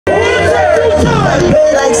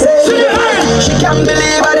Hey, like say she can't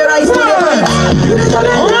believe how the rice today. You the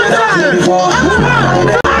talent before.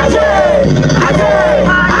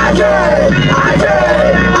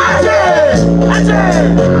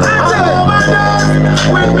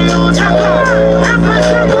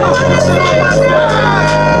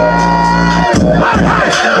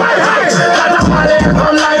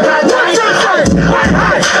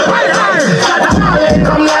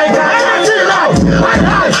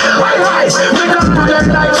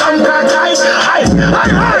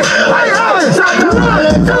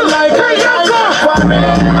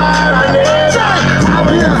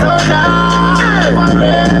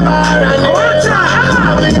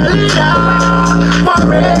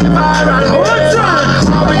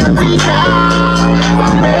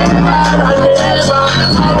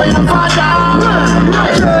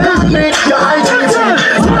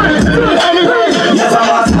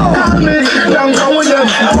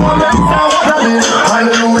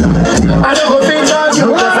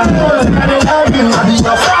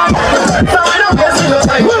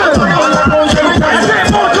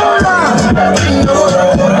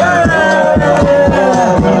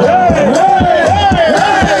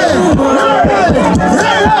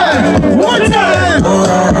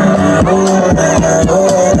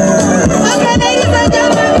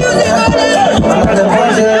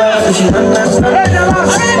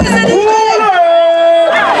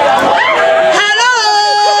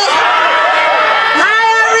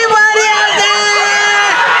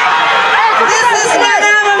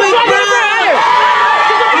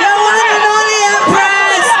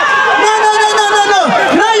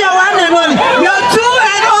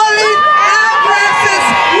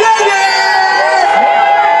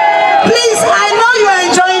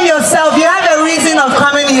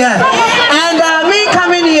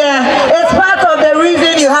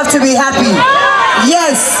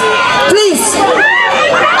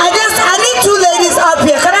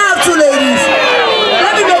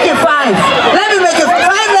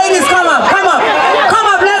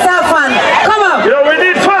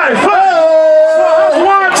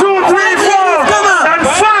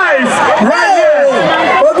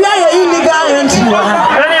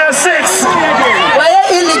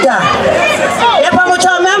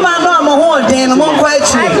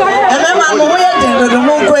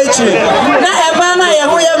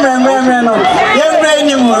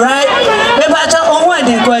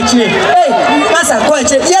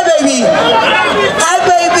 Yeah, baby. Hi,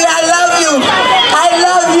 baby. I love you. I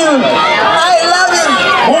love you. I love you.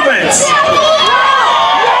 Movements.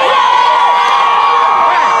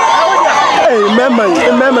 Hey, remember,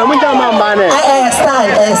 we got my money.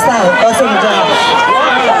 Style. Awesome job.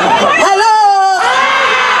 Hello.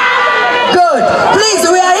 Good. Please,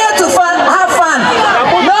 we are here to have fun.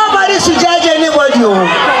 Nobody should judge anybody.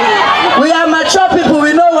 We are mature people.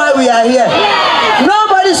 We know why we are here.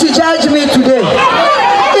 Nobody should judge me today.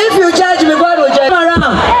 If you judge me, God will judge me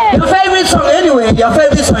around. Your favorite song, anyway. Your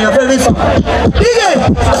favorite song.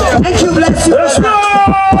 DJ, thank you, bless you. Let's go!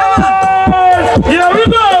 Here we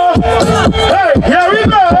go! Hey, here we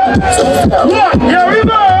go! One, here we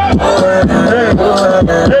go!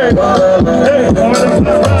 Hey,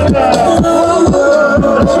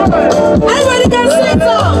 everybody can sing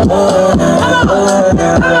song! Come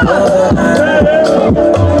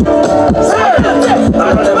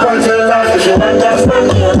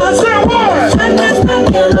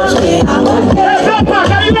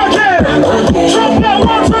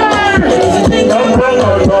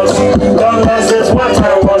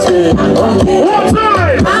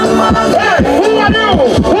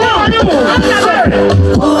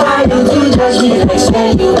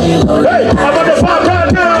Hey, I'm on the spot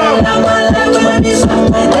right now.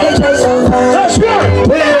 Let's go.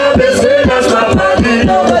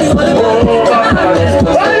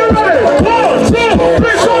 Are you ready? 1, 2,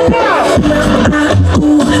 3, 4, 5.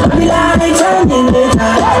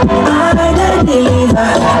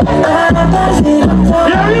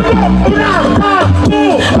 Here you go.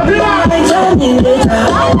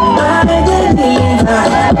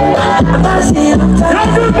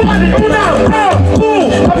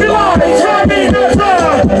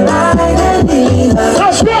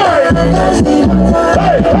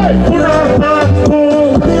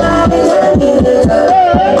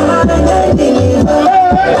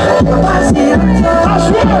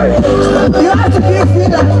 You have to give me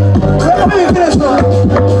that. Let me finish now.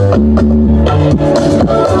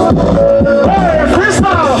 Hey,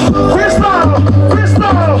 freestyle. Let's go.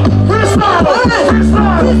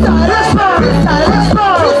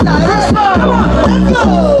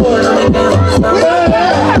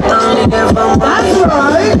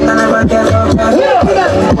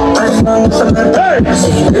 That's right.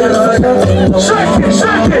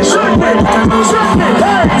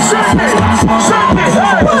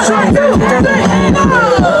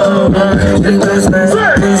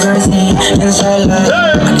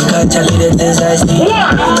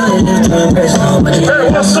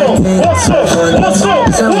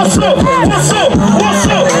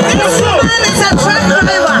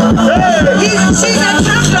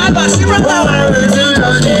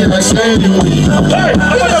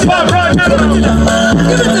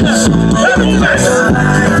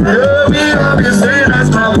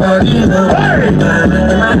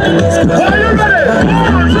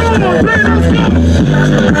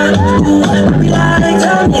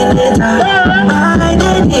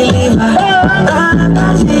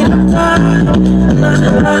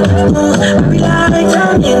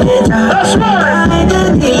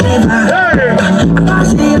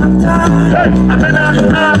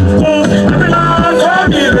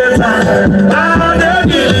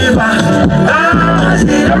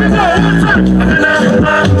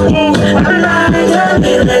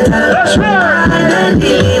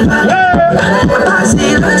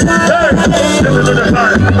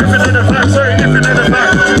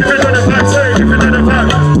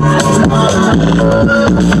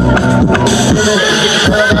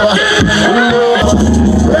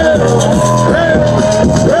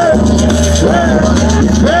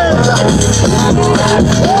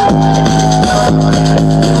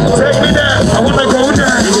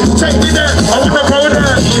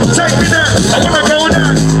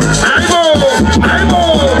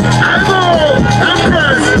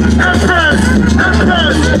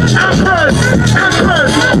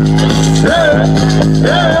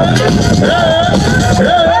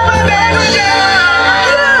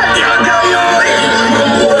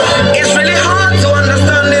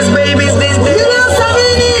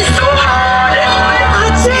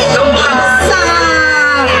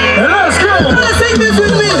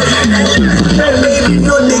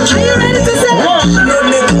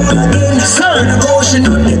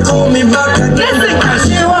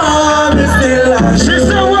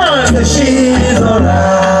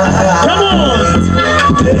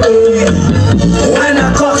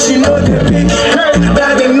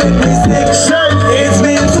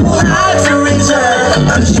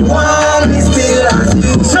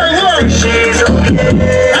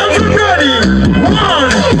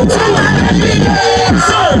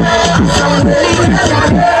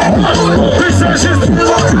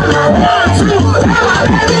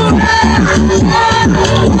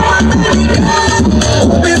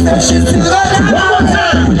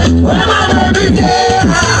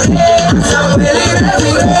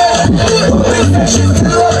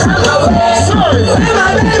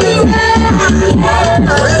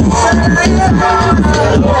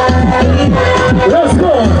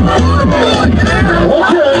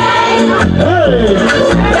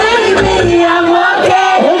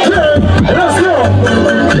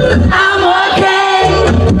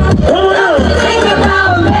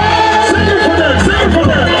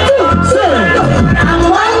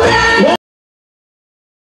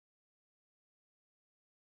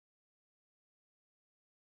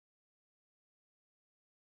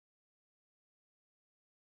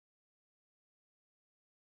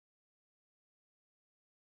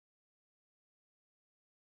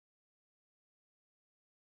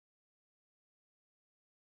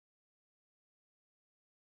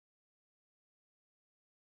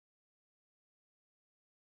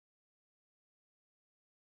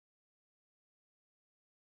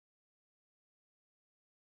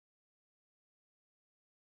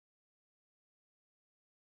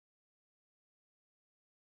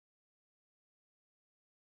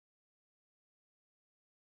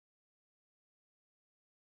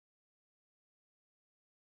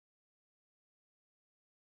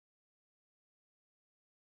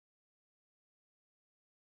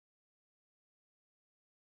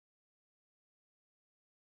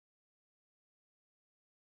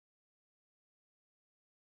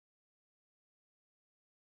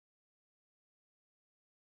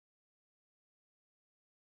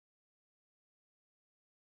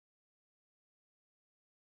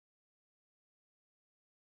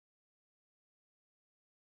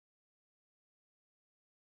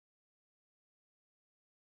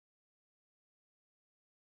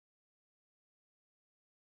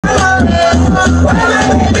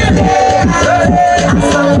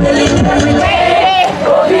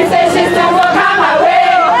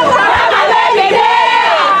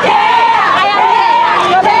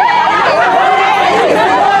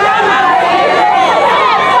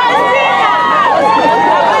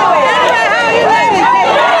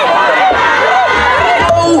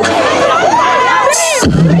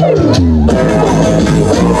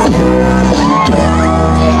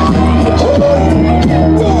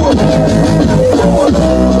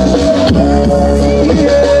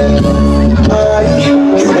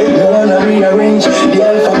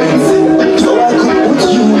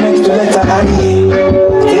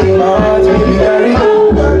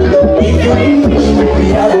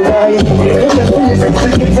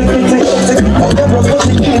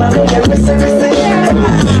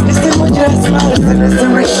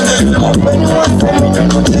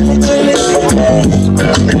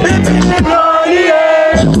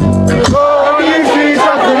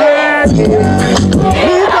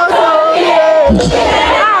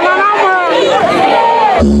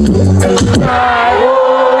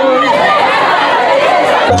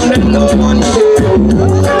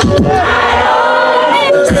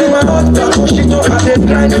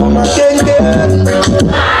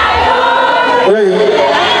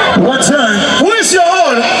 What turn? Who is your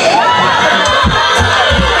own?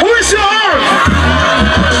 Who is your own?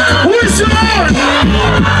 Who is your own?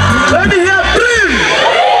 Let me hear brim!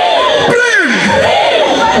 Brim!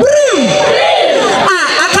 Brim!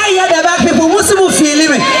 I can't hear the back people. What's the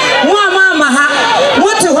feeling?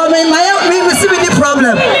 What to home? We receive any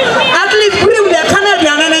problem. At least brim the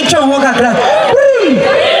Canadian and I can walk across. Brim!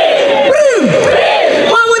 Brim!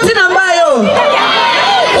 What would you buy?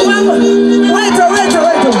 Wait.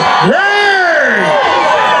 Hey!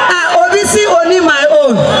 Obviously only my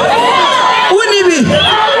own. Unibi.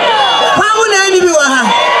 How would I be?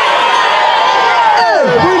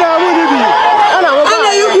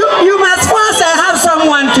 You must first have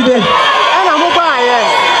someone today.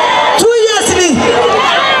 2 years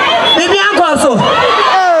maybe I'm also.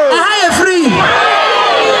 I have free.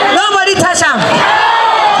 Nobody touch him.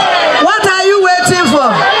 What are you waiting for?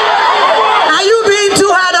 Are you being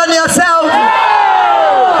too hard on yourself?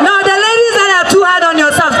 No, the ladies that are too hard on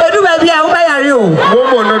yourself, they do baby.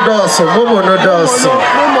 Momo no dosso.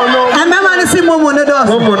 And my man is saying Momo no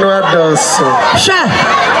dosso. Momo no dosso. Sure,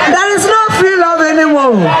 there is no free love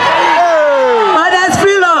anymore. But there's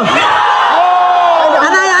free love.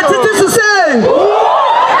 And I had to say,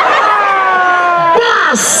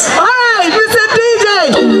 yes. All right, Mr. DJ,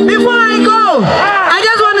 before I go, I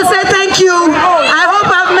just want to say thank you. I hope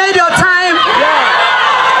I've made your time.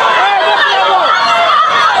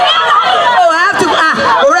 Oh, I have to,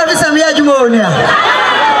 already some years more now.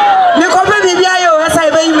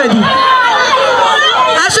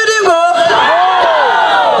 I shouldn't go.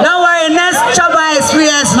 Don't worry, next Choba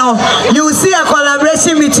Experience now, you will see a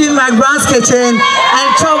collaboration between Mcbrown's Kitchen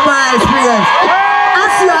and Choba Experience.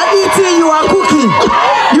 As you are eating, you are cooking.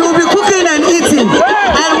 You will be cooking and eating,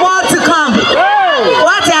 and more to come.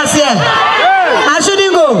 What else here? I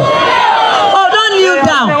shouldn't go. Oh, don't kneel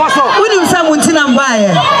down.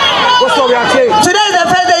 Today is the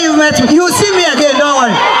first day you met me. You will see me again, don't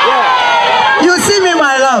worry. You will see me,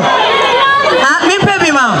 my love. Me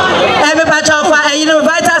baby mom. Every patch of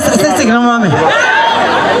vital statistic no mommy.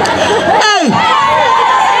 Hey,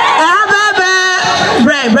 I have a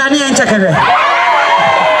brandy and checker. I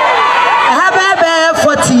have a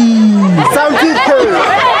 40. Something good.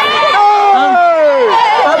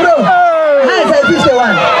 Bro, how is it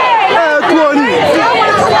 51? 20.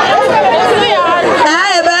 I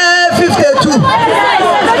have a 52.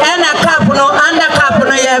 And a cap no, under cap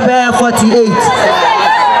no, you have a 48.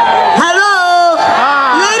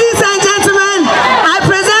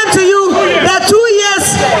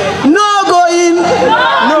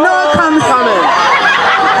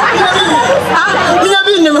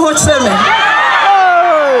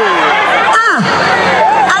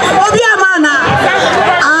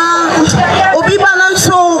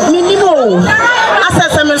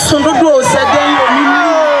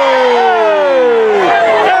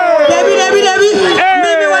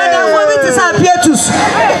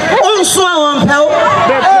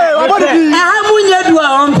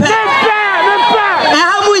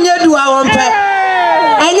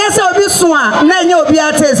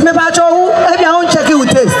 Taste. Maybe I won't check it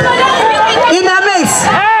with taste. In the mix.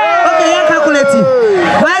 Okay, you're calculating.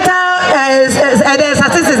 Vital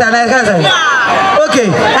statistics and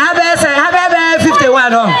okay. I have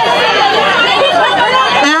 51 on.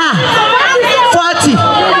 40.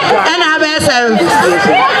 And I have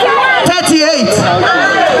 38.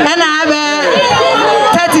 And I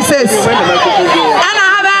have 36. And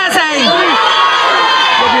I have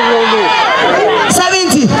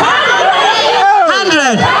 70.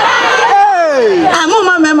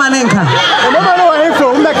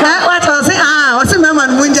 What was it? What's the man?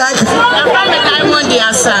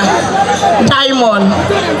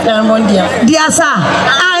 Diamond, dear sir.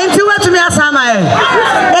 If you want to be a summer,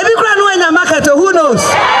 every crown in the market, who knows?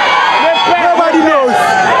 Nobody knows.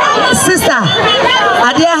 Sister,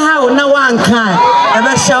 I dear how no one can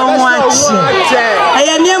ever show much. I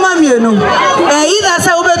am near my munu. Either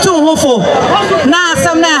so better hopeful. Now,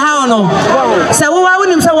 some now how no. So, why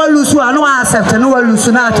wouldn't someone lose one? No, accept and no one lose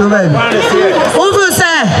not to them. Who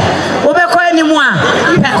say, over anymore,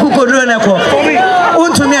 who could run a call?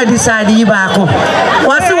 To me, I decided you back.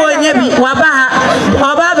 What's the one?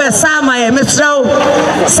 Wabaha, Summer, Mr.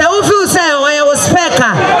 So, if you say, I was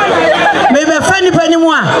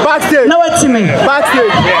anymore. Backstage. No what me.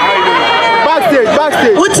 Backstage. Backstage.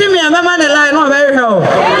 What me a man line no very well.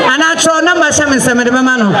 And I throw number 7 the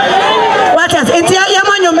man. What else? It's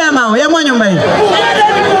your mama,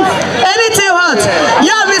 anything hot.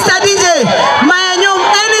 Yeah, Mr. DJ. My new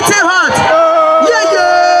anything hot. Yeah.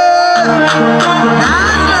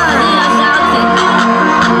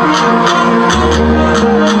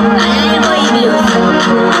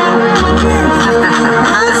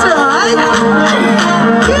 That's right.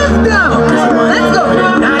 Give them. Let's go.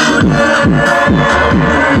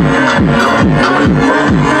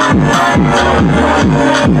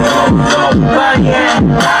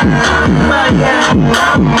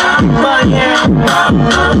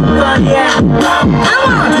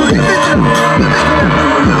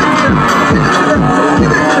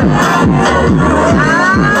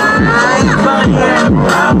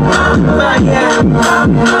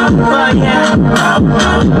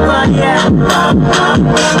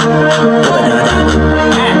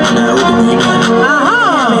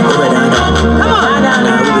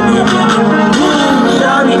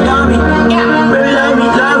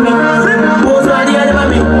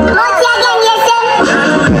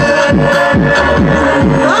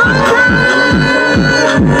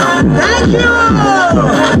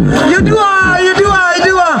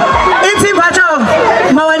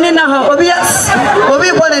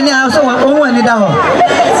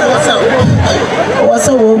 What's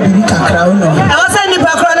a woman? I was any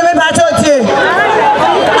background of my party. I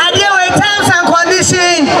deal with terms and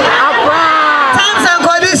conditions. Terms and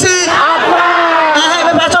conditions. I have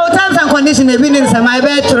a battle of terms and conditions. The meanings of my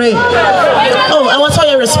battery. Oh, I was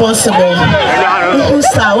all responsible. Who's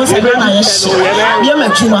that? What's the name? You're my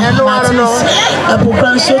Juma. A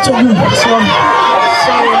program so to me.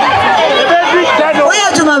 Where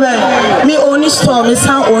are Juma? Me only store, me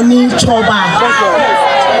sound only choba.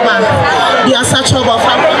 They are such a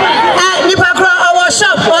buffer. Nipakra, our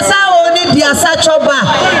shop was our only dear such a bar.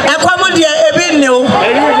 A common dear Ebin new.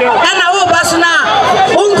 And our Basuna,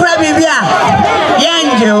 Uncrabibia,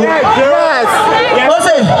 Yanjo. What's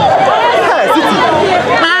it?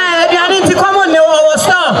 I need to come on our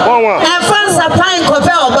store. And fans are playing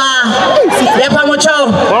Copel Bar.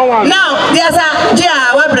 Now, there's a dear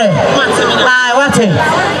Wabre. I want it.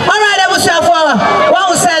 All right, I was here for what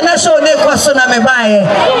was said. I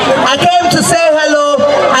came to say hello.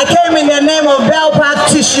 I came in the name of Bell Park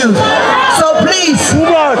Tissue. So please,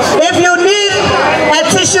 if you need a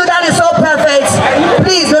tissue that is so perfect,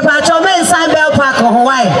 please, sign Bell Park on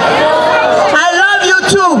Hawaii. I love you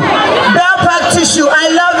too, Bell Park Tissue. I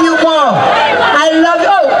love you more. I love you.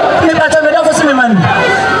 Oh,